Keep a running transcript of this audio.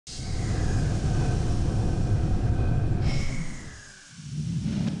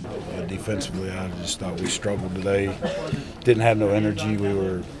defensively, I just thought we struggled today. Didn't have no energy. We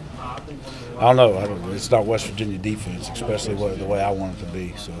were, I don't know, it's not West Virginia defense, especially the way I want it to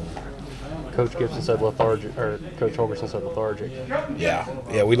be. So. Coach Gibson said lethargic, or Coach Holgerson said lethargic.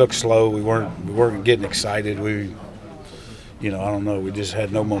 Yeah, we looked slow. We weren't getting excited. I don't know. We just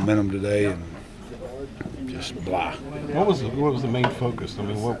had no momentum today, and just blah. What was the main focus? I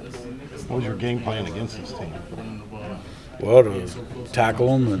mean, what was your game plan against this team? Well, to tackle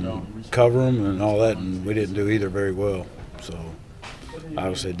them and cover them and all that, and we didn't do either very well. So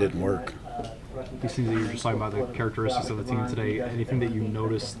obviously it didn't work. These things that you're just talking about, the characteristics of the team today, anything that you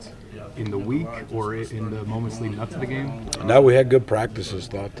noticed in the week or in the moments leading up to the game? No, we had good practices.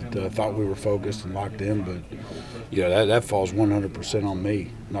 Thought we were focused and locked in, but that falls 100% on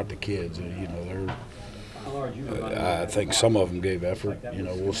me, not the kids. I think some of them gave effort.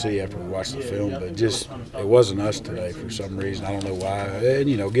 We'll see after we watch the film, but it wasn't us today for some reason. I don't know why.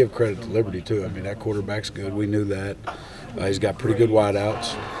 And give credit to Liberty too. I mean, that quarterback's good. We knew that. He's got pretty good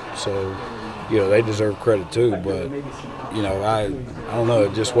wideouts, so they deserve credit too. But I don't know.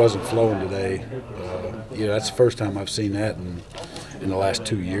 It just wasn't flowing today. That's the first time I've seen that in the last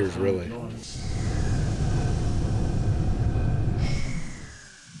 2 years, really.